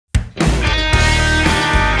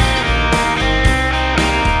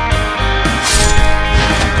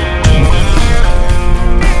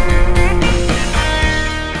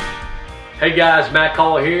Hey guys, Matt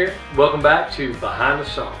Caldwell here. Welcome back to Behind the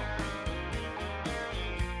Song.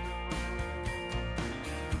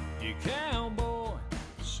 You cowboy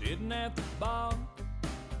sitting at the bar,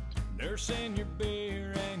 nursing your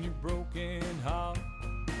beer and your broken heart.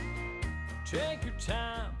 Take your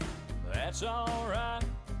time, that's alright,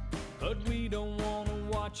 but we don't want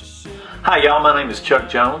to watch you sit. Hi y'all, my name is Chuck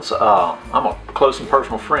Jones. I'm a close and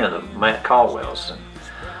personal friend of Matt Caldwell's, and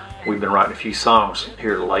we've been writing a few songs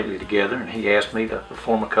here lately together, and he asked me to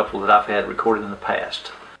perform a couple that I've had recorded in the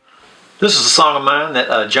past. This is a song of mine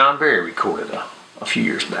that John Berry recorded a few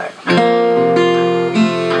years back.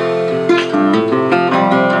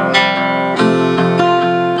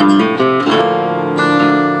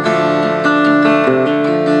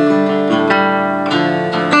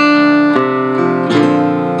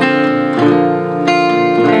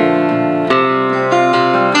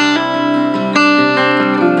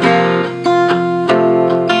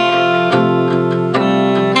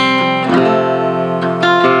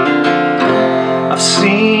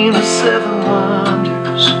 Seen the seven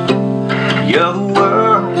wonders of the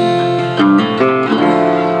world,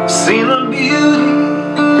 seen the beauty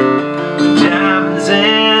of diamonds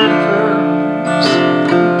and pearls,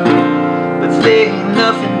 but they ain't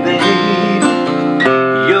nothing, baby.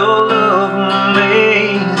 Your love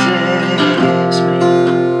amazes me.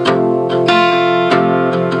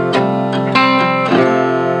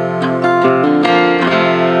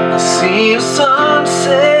 I seen a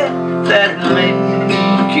sunset that made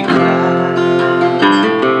you cry.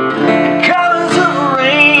 Colors of a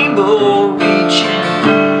rainbow reaching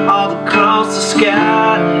all across the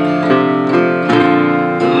sky.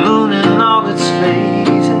 The moon in all its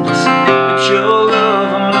phases, but your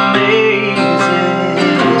love amazes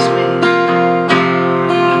me.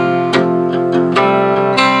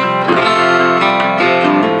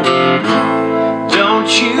 Don't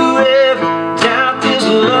you ever doubt this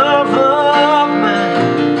love of mine.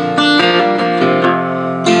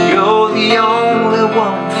 The only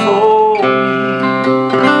one for me.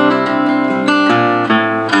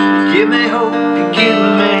 Give me hope, you give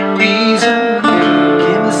me reason,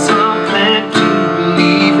 give me something to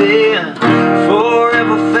believe in.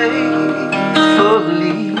 Forever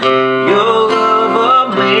faithfully, your love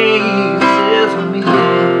amazes me.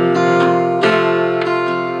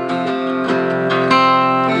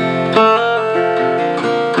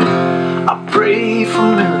 I pray for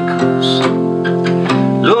miracles,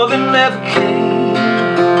 Lord, that never came.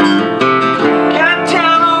 Got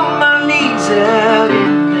down on my knees out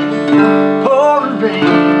in that pouring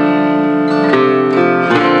rain.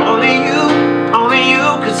 Only you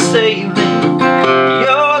could save me.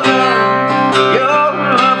 Your love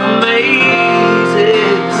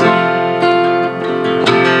amazes me.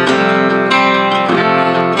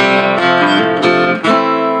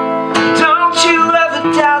 Don't you ever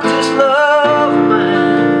doubt this love of mine.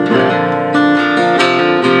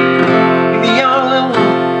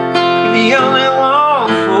 The only one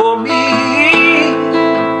for me.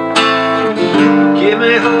 Give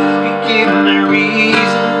me hope, you give me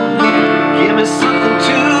reason, give me something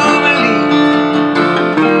to believe.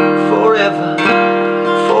 Forever,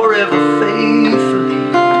 forever faithfully,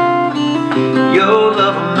 your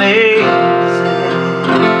love amazes me.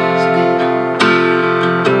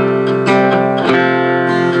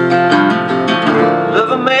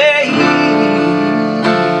 Love amazes me.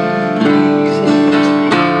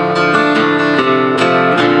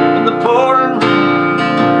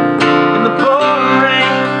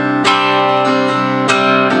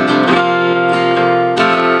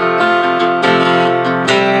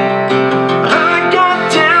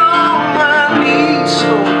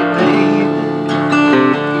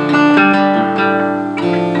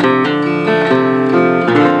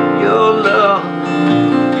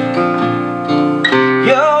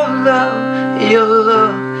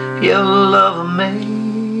 Your love amazes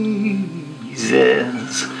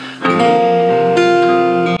me.